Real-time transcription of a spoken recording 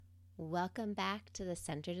Welcome back to the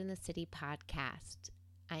Centered in the City podcast.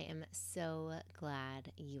 I am so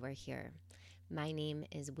glad you are here. My name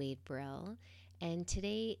is Wade Brill, and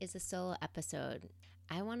today is a solo episode.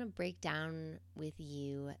 I want to break down with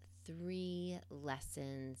you 3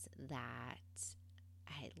 lessons that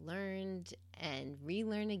I learned and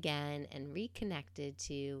relearned again and reconnected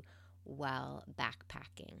to while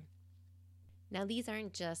backpacking. Now, these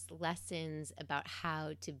aren't just lessons about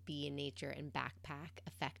how to be in nature and backpack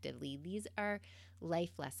effectively. These are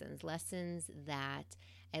life lessons, lessons that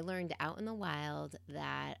I learned out in the wild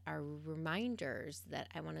that are reminders that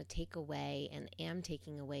I want to take away and am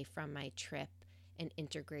taking away from my trip and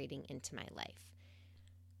integrating into my life.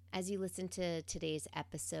 As you listen to today's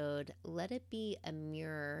episode, let it be a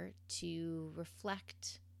mirror to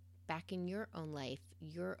reflect back in your own life,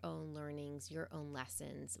 your own learnings, your own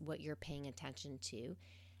lessons, what you're paying attention to.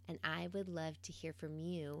 And I would love to hear from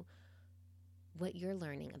you what you're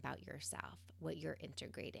learning about yourself, what you're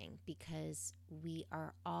integrating, because we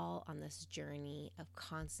are all on this journey of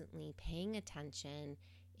constantly paying attention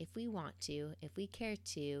if we want to, if we care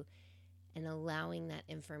to, and allowing that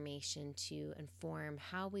information to inform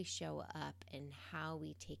how we show up and how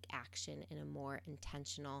we take action in a more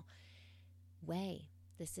intentional way.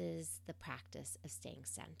 This is the practice of staying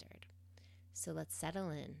centered. So let's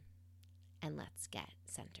settle in and let's get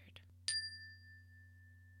centered.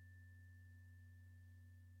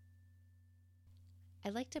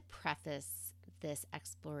 I'd like to preface this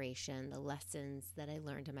exploration, the lessons that I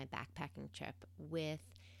learned on my backpacking trip, with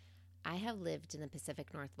I have lived in the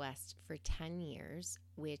Pacific Northwest for 10 years,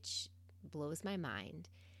 which blows my mind.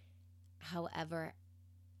 However,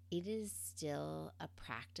 it is still a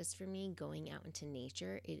practice for me going out into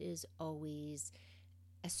nature. It is always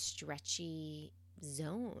a stretchy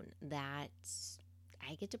zone that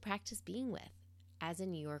I get to practice being with. As a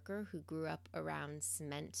New Yorker who grew up around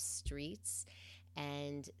cement streets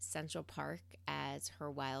and Central Park as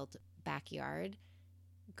her wild backyard,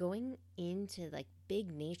 going into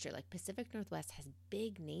big nature, like Pacific Northwest has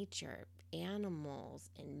big nature, animals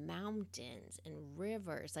and mountains and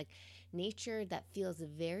rivers, like nature that feels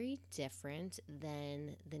very different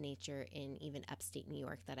than the nature in even upstate New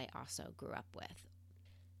York that I also grew up with.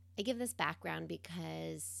 I give this background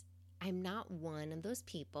because I'm not one of those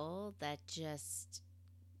people that just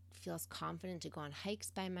feels confident to go on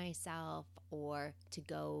hikes by myself or to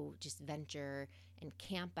go just venture and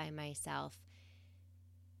camp by myself.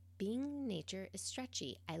 Being in nature is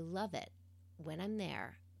stretchy. I love it when I'm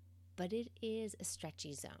there, but it is a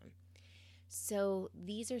stretchy zone. So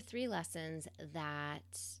these are 3 lessons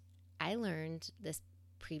that I learned this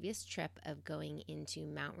previous trip of going into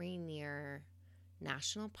Mount Rainier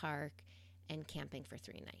National Park and camping for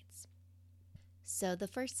 3 nights. So the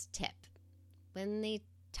first tip, when they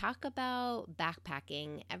talk about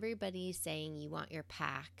backpacking, everybody's saying you want your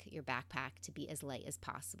backpack to be as light as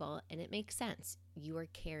possible, and it makes sense. You are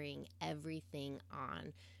carrying everything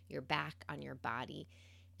on your back, on your body.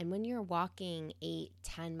 And when you're walking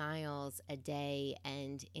 8-10 miles a day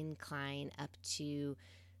and incline up to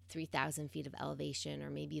 3,000 feet of elevation or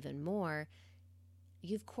maybe even more,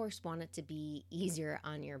 you of course want it to be easier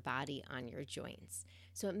on your body, on your joints.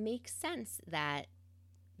 So it makes sense that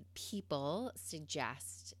the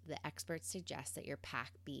experts suggest that your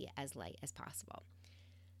pack be as light as possible.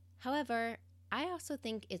 However, I also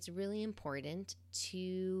think it's really important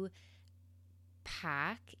to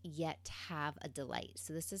pack yet have a delight.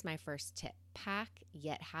 So this is my first tip. Pack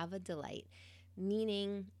yet have a delight,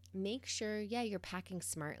 meaning make sure, you're packing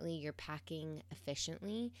smartly, you're packing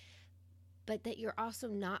efficiently, but that you're also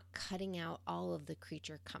not cutting out all of the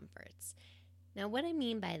creature comforts. Now, what I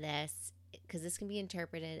mean by this, because this can be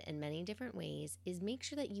interpreted in many different ways, is make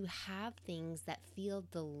sure that you have things that feel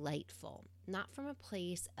delightful, not from a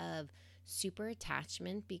place of super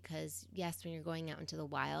attachment, because yes, when you're going out into the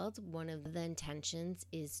wild, one of the intentions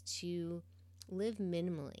is to live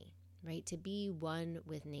minimally, right? To be one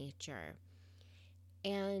with nature.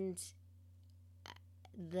 And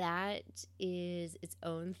that is its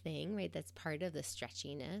own thing, right? That's part of the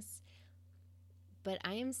stretchiness. But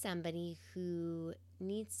I am somebody who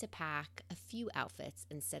needs to pack a few outfits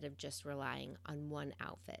instead of just relying on one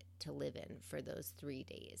outfit to live in for those 3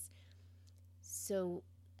 days. So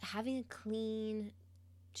having a clean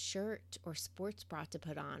shirt or sports bra to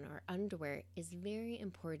put on or underwear is very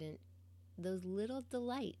important. Those little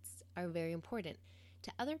delights are very important.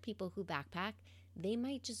 To other people who backpack, they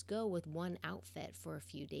might just go with one outfit for a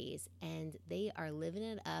few days and they are living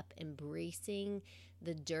it up, embracing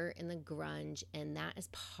the dirt and the grunge, and that is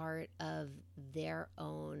part of their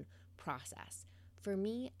own process. For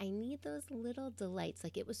me, I need those little delights.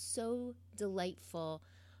 Like, it was so delightful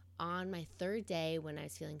on my third day, when I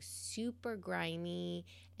was feeling super grimy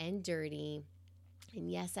and dirty, and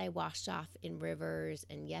yes, I washed off in rivers,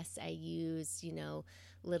 and yes, I used,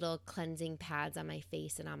 little cleansing pads on my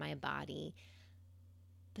face and on my body,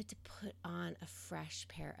 but to put on a fresh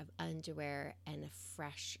pair of underwear and a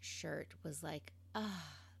fresh shirt was like,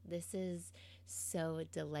 this is so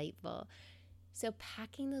delightful. So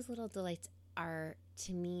packing those little delights are,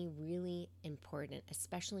 to me, really important,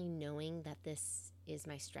 especially knowing that this is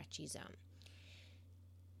my stretchy zone.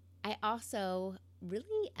 I also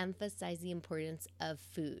really emphasize the importance of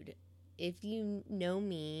food. If you know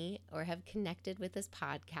me or have connected with this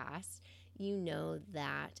podcast, you know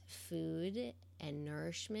that food and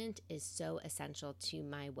nourishment is so essential to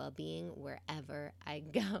my well-being wherever I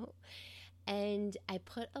go. And I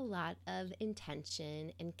put a lot of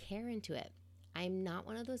intention and care into it. I'm not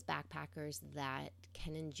one of those backpackers that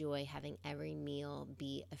can enjoy having every meal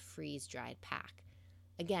be a freeze-dried pack.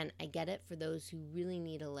 Again, I get it for those who really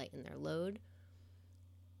need to lighten their load.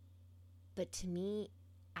 But to me,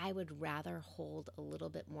 I would rather hold a little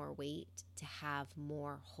bit more weight to have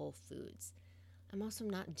more whole foods. I'm also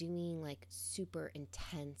not doing like super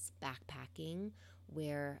intense backpacking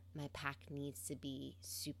where my pack needs to be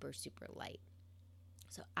super, super light.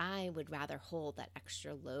 So I would rather hold that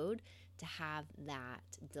extra load to have that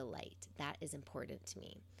delight. That is important to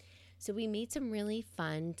me. So we made some really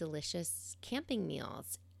fun, delicious camping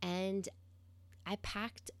meals, and I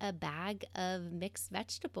packed a bag of mixed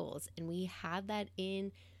vegetables, and we had that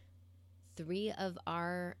in 3 of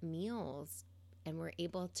our meals, and we're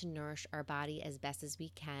able to nourish our body as best as we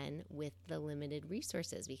can with the limited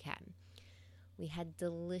resources we can. We had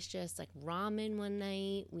delicious ramen one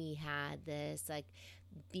night. We had this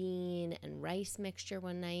bean and rice mixture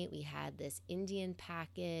one night. We had this Indian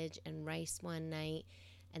package and rice one night,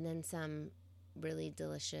 and then some really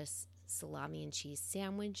delicious salami and cheese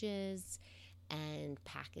sandwiches and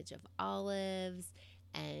package of olives,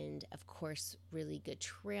 and of course really good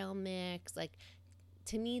trail mix.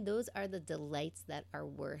 To me, those are the delights that are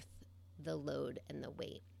worth the load and the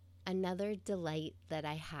weight. Another delight that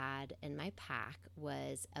I had in my pack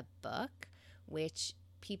was a book, which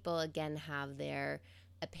people again have their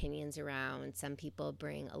opinions around. Some people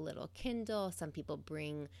bring a little Kindle, some people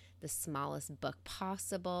bring the smallest book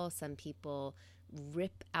possible, some people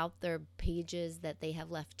rip out their pages that they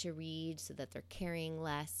have left to read so that they're carrying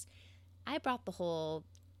less. I brought the whole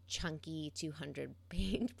chunky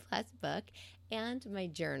 200-page plus book and my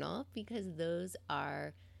journal because those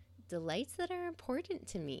are delights that are important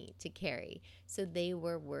to me to carry, so they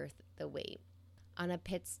were worth the wait. On a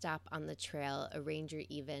pit stop on the trail, a ranger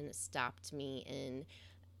even stopped me and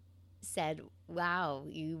said, "Wow,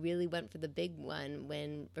 you really went for the big one,"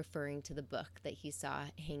 when referring to the book that he saw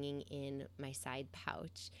hanging in my side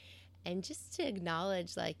pouch. And just to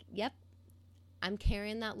acknowledge, yep, I'm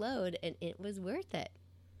carrying that load and it was worth it.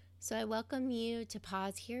 So I welcome you to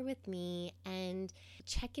pause here with me and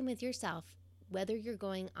check in with yourself. Whether you're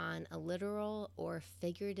going on a literal or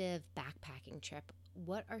figurative backpacking trip,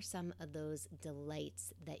 what are some of those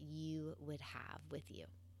delights that you would have with you?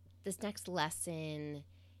 This next lesson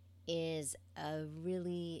is a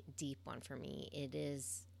really deep one for me. It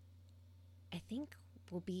is, I think,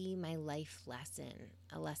 will be my life lesson,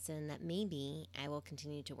 a lesson that maybe I will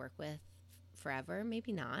continue to work with forever,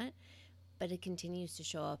 maybe not, but it continues to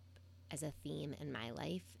show up as a theme in my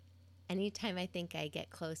life. Anytime I think I get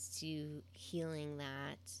close to healing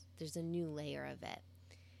that, there's a new layer of it.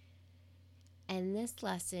 And this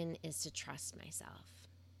lesson is to trust myself.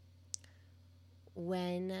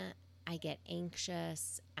 When I get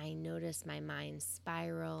anxious, I notice my mind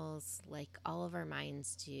spirals like all of our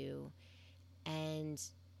minds do, and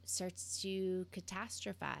starts to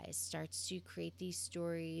catastrophize, starts to create these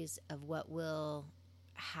stories of what will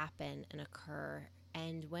happen and occur.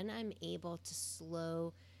 And when I'm able to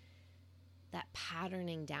slow that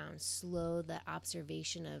patterning down, slow the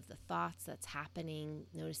observation of the thoughts that's happening,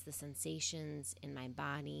 notice the sensations in my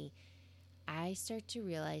body, I start to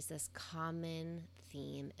realize this common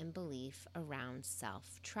theme and belief around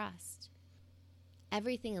self-trust.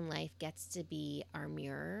 Everything in life gets to be our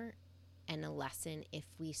mirror and a lesson if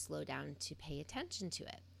we slow down to pay attention to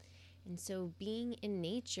it. And so being in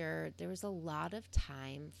nature, there was a lot of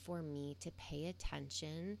time for me to pay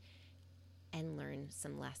attention and learn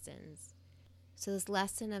some lessons. So this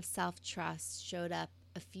lesson of self-trust showed up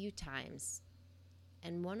a few times.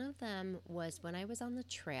 And one of them was when I was on the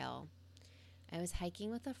trail. I was hiking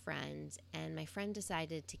with a friend, and my friend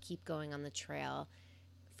decided to keep going on the trail.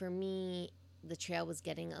 For me, the trail was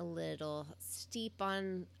getting a little steep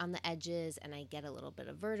on the edges, and I get a little bit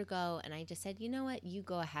of vertigo, and I just said, you know what, you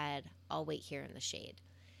go ahead, I'll wait here in the shade.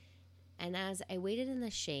 And as I waited in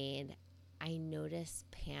the shade, I noticed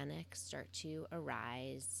panic start to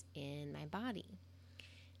arise in my body.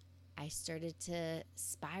 I started to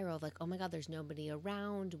spiral like, oh my God, there's nobody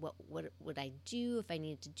around. What would I do if I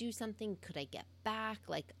needed to do something? Could I get back?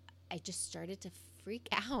 Like, I just started to freak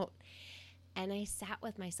out. And I sat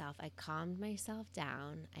with myself. I calmed myself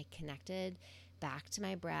down. I connected back to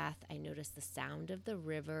my breath. I noticed the sound of the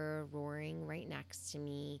river roaring right next to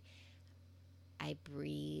me. I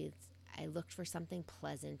breathed. I looked for something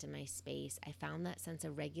pleasant in my space. I found that sense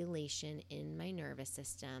of regulation in my nervous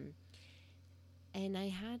system. And I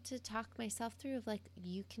had to talk myself through of like,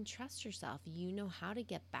 you can trust yourself. You know how to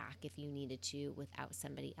get back if you needed to without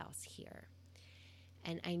somebody else here.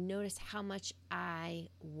 And I noticed how much I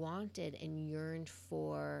wanted and yearned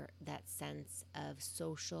for that sense of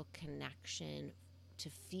social connection to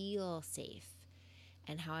feel safe,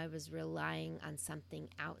 and how I was relying on something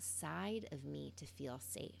outside of me to feel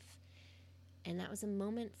safe. And that was a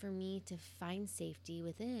moment for me to find safety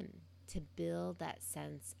within, to build that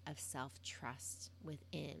sense of self-trust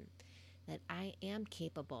within, that I am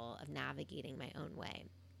capable of navigating my own way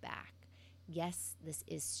back. Yes, this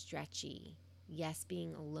is stretchy. Yes,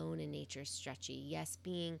 being alone in nature is stretchy. Yes,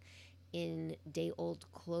 being in day-old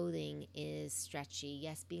clothing is stretchy.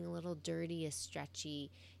 Yes, being a little dirty is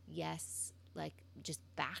stretchy. Yes, like just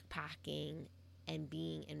backpacking and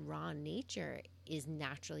being in raw nature is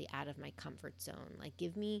naturally out of my comfort zone. Like,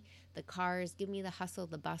 give me the cars, give me the hustle,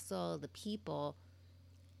 the bustle, the people.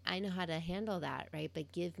 I know how to handle that, right?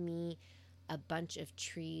 But give me a bunch of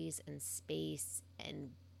trees and space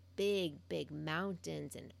and big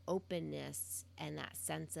mountains and openness and that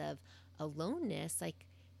sense of aloneness. Like,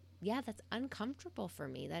 yeah, that's uncomfortable for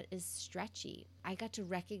me. That is stretchy. I got to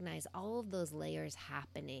recognize all of those layers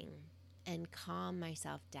happening and calm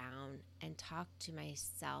myself down and talk to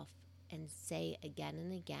myself and say again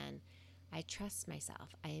and again, I trust myself.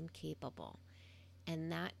 I am capable.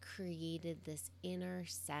 And that created this inner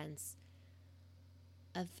sense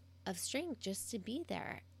of strength just to be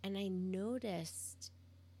there. And I noticed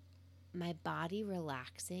my body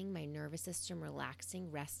relaxing, my nervous system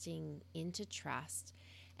relaxing, resting into trust.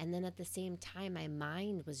 And then at the same time, my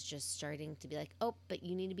mind was just starting to be like, oh, but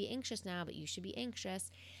you need to be anxious now, but you should be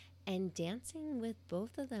anxious. And dancing with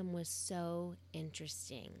both of them was so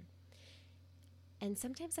interesting. And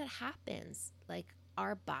sometimes that happens. Like,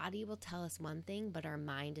 our body will tell us one thing, but our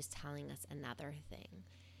mind is telling us another thing.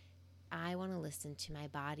 I want to listen to my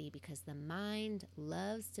body because the mind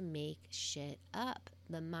loves to make shit up.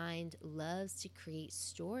 The mind loves to create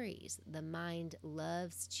stories. The mind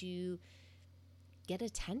loves to get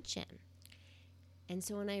attention. And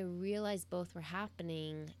so when I realized both were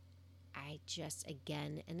happening, I just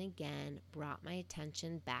again and again brought my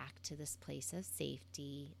attention back to this place of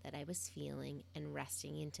safety that I was feeling and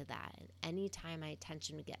resting into that. And anytime my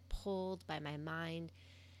attention would get pulled by my mind,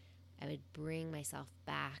 I would bring myself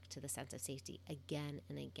back to the sense of safety again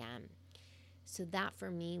and again. So that for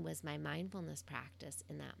me was my mindfulness practice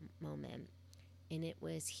in that moment. And it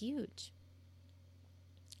was huge.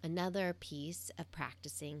 Another piece of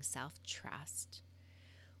practicing self-trust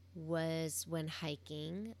was when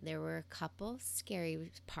hiking. There were a couple scary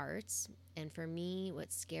parts. And for me,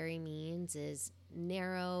 what scary means is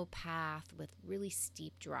narrow path with really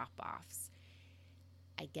steep drop-offs.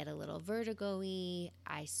 I get a little vertigo-y.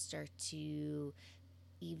 I start to,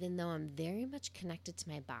 even though I'm very much connected to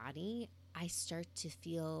my body, I start to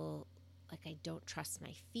feel like I don't trust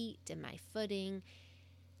my feet and my footing.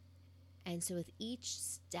 And so with each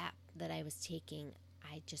step that I was taking,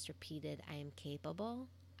 I just repeated, I am capable,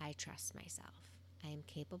 I trust myself. I am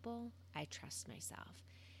capable, I trust myself.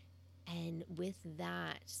 And with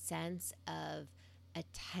that sense of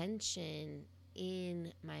attention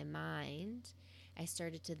in my mind, I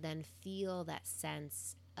started to then feel that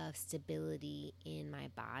sense of stability in my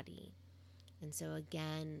body. And so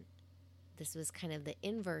again, this was kind of the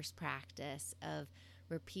inverse practice of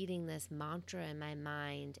repeating this mantra in my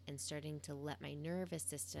mind and starting to let my nervous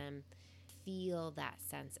system feel that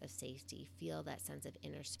sense of safety, feel that sense of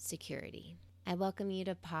inner security. I welcome you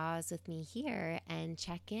to pause with me here and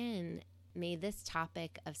check in. May this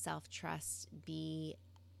topic of self-trust be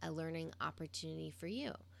a learning opportunity for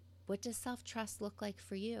you. What does self-trust look like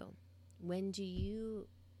for you? When do you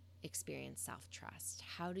experience self-trust?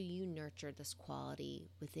 How do you nurture this quality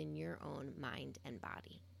within your own mind and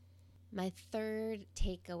body? My third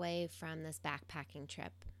takeaway from this backpacking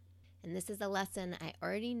trip, and this is a lesson I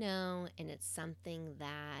already know, and it's something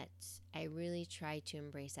that I really try to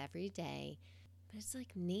embrace every day, but it's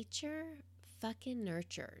like nature fucking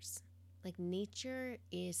nurtures. Like, nature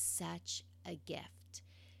is such a gift.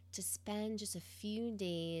 to spend just a few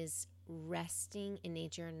days resting in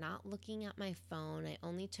nature, not looking at my phone. I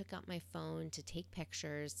only took out my phone to take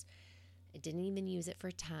pictures. I didn't even use it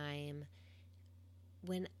for time.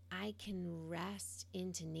 When I can rest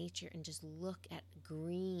into nature and just look at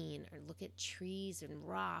green or look at trees and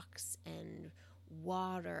rocks and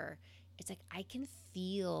water, it's like I can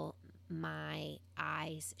feel my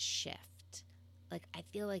eyes shift. Like I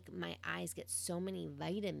feel like my eyes get so many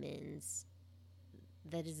vitamins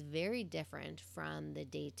that is very different from the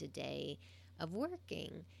day-to-day of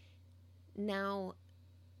working. Now,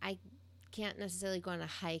 I can't necessarily go on a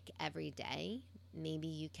hike every day. Maybe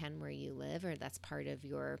you can where you live, or that's part of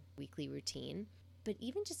your weekly routine. But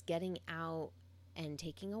even just getting out and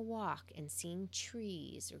taking a walk and seeing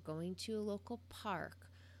trees, or going to a local park,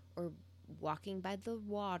 or walking by the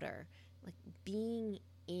water, like being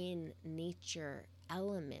in nature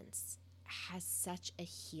elements has such a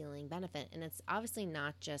healing benefit. And it's obviously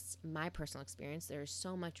not just my personal experience. There's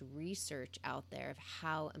so much research out there of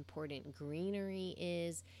how important greenery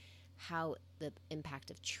is, how the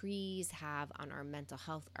impact of trees have on our mental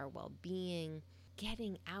health, our well-being.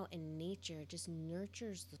 Getting out in nature just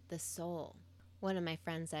nurtures the soul. One of my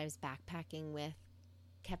friends I was backpacking with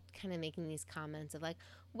kept kind of making these comments of like,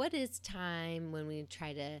 what is time, when we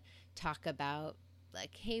try to talk about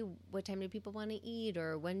like, hey, what time do people want to eat,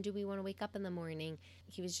 or when do we want to wake up in the morning?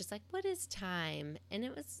 He was just like, what is time? And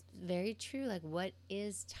it was very true. Like, what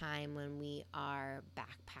is time when we are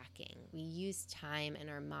backpacking? We use time in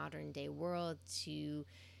our modern day world to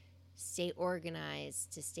stay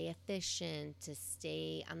organized, to stay efficient, to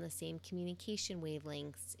stay on the same communication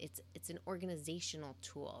wavelengths. It's an organizational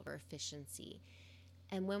tool for efficiency.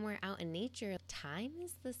 And when we're out in nature, time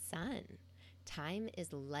is the sun. Time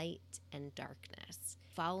is light and darkness.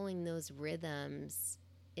 Following those rhythms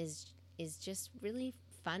is just really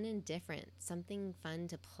fun and different, something fun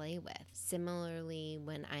to play with. Similarly,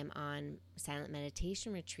 when I'm on silent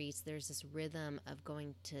meditation retreats, there's this rhythm of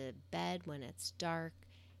going to bed when it's dark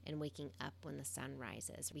and waking up when the sun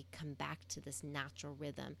rises. We come back to this natural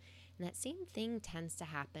rhythm. And that same thing tends to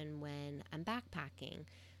happen when I'm backpacking.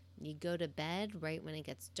 You go to bed right when it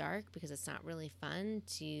gets dark because it's not really fun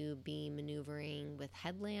to be maneuvering with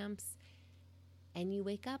headlamps. And you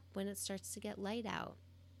wake up when it starts to get light out.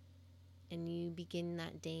 And you begin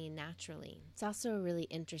that day naturally. It's also really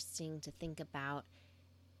interesting to think about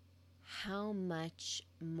how much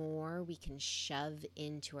more we can shove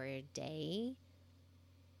into our day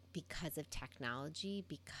because of technology,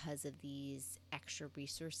 because of these extra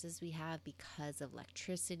resources we have, because of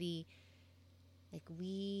electricity. Like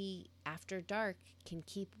we, after dark, can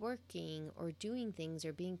keep working or doing things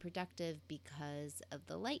or being productive because of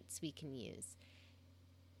the lights we can use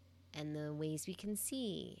and the ways we can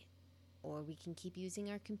see. Or we can keep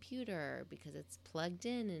using our computer because it's plugged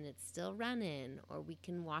in and it's still running. Or we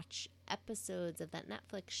can watch episodes of that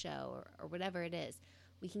Netflix show or whatever it is.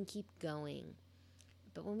 We can keep going.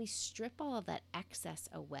 But when we strip all of that excess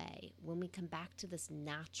away, when we come back to this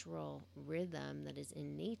natural rhythm that is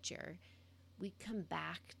in nature, we come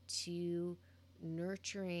back to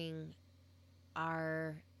nurturing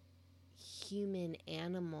our human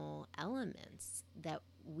animal elements that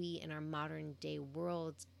we in our modern day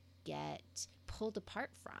world get pulled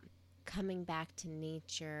apart from. Coming back to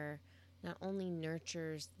nature not only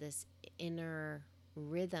nurtures this inner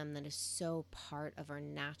rhythm that is so part of our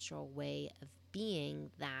natural way of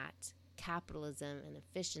being that capitalism and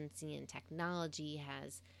efficiency and technology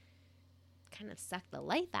has kind of sucked the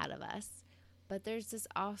life out of us, but there's this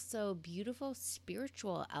also beautiful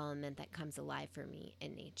spiritual element that comes alive for me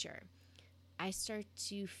in nature. I start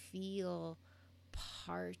to feel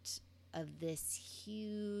part of this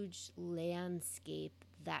huge landscape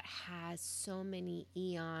that has so many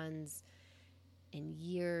eons and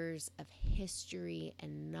years of history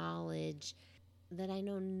and knowledge that I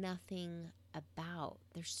know nothing about.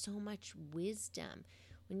 There's so much wisdom.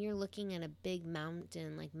 When you're looking at a big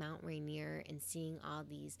mountain like Mount Rainier and seeing all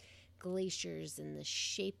these glaciers and the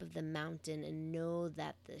shape of the mountain, and know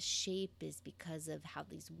that the shape is because of how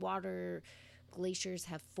these water glaciers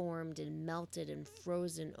have formed and melted and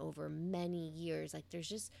frozen over many years. Like there's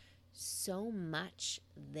just so much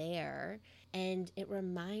there, and it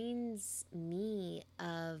reminds me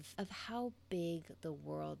of how big the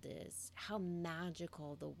world is, how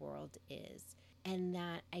magical the world is, and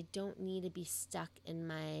that I don't need to be stuck in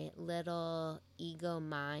my little ego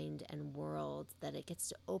mind and world, that it gets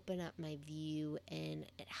to open up my view and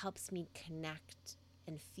it helps me connect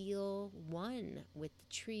and feel one with the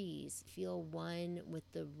trees, feel one with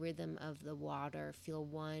the rhythm of the water, feel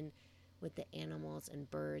one with the animals and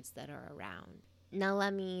birds that are around. Now,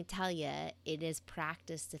 let me tell you, it is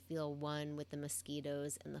practice to feel one with the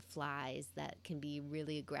mosquitoes and the flies that can be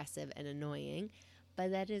really aggressive and annoying,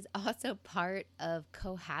 but that is also part of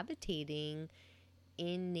cohabitating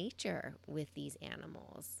in nature with these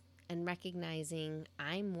animals and recognizing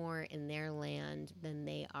I'm more in their land than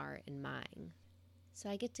they are in mine. So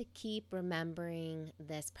I get to keep remembering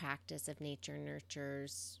this practice of nature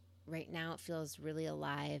nurtures. Right now, it feels really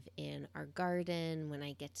alive in our garden when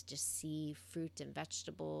I get to just see fruit and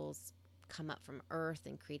vegetables come up from earth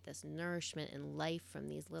and create this nourishment and life from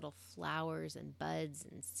these little flowers and buds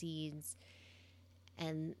and seeds.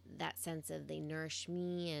 And that sense of they nourish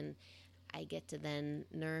me, and I get to then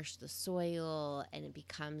nourish the soil, and it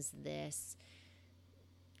becomes this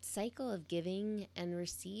cycle of giving and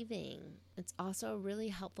receiving. It's also a really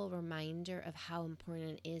helpful reminder of how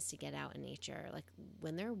important it is to get out in nature. Like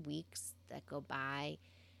when there are weeks that go by,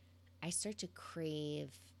 I start to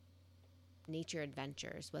crave nature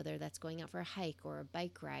adventures, whether that's going out for a hike or a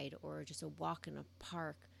bike ride or just a walk in a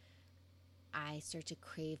park. I start to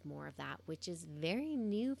crave more of that, which is very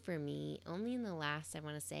new for me. Only in the last, I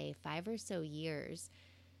want to say, 5 or so years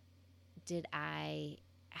did I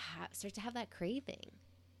start to have that craving.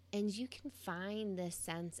 And you can find this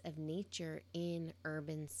sense of nature in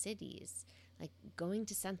urban cities. Like going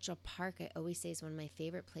to Central Park, I always say, is one of my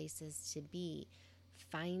favorite places to be.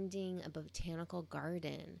 Finding a botanical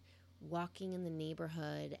garden, walking in the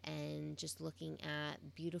neighborhood and just looking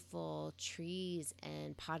at beautiful trees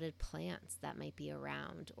and potted plants that might be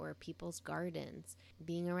around, or people's gardens,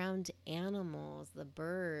 being around animals, the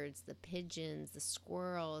birds, the pigeons, the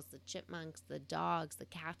squirrels, the chipmunks, the dogs, the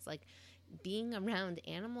cats. Like being around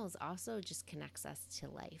animals also just connects us to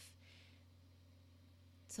life.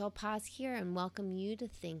 So I'll pause here and welcome you to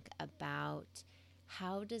think about,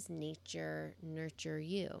 how does nature nurture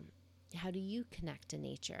you? How do you connect to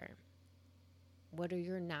nature? What are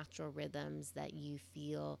your natural rhythms that you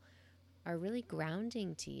feel are really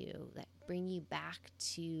grounding to you, that bring you back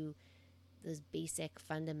to those basic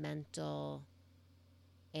fundamental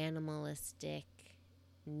animalistic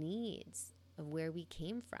needs of where we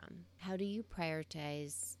came from? How do you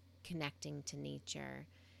prioritize connecting to nature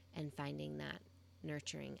and finding that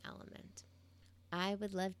nurturing element? I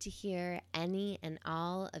would love to hear any and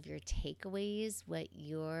all of your takeaways, what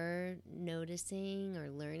you're noticing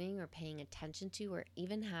or learning or paying attention to, or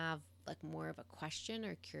even have like more of a question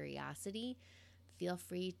or curiosity. Feel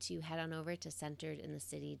free to head on over to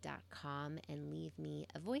centeredinthecity.com and leave me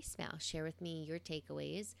a voicemail. Share with me your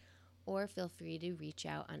takeaways, or feel free to reach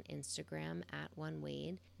out on Instagram at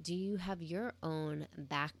OneWade. Do you have your own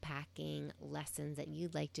backpacking lessons that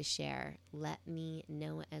you'd like to share? Let me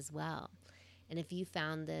know as well. And if you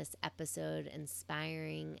found this episode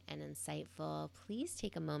inspiring and insightful, please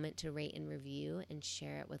take a moment to rate and review and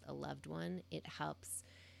share it with a loved one. It helps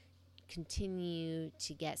continue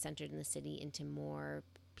to get Centered in the City into more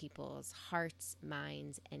people's hearts,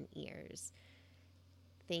 minds, and ears.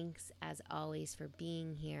 Thanks, as always, for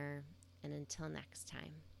being here. And until next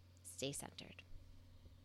time, stay centered.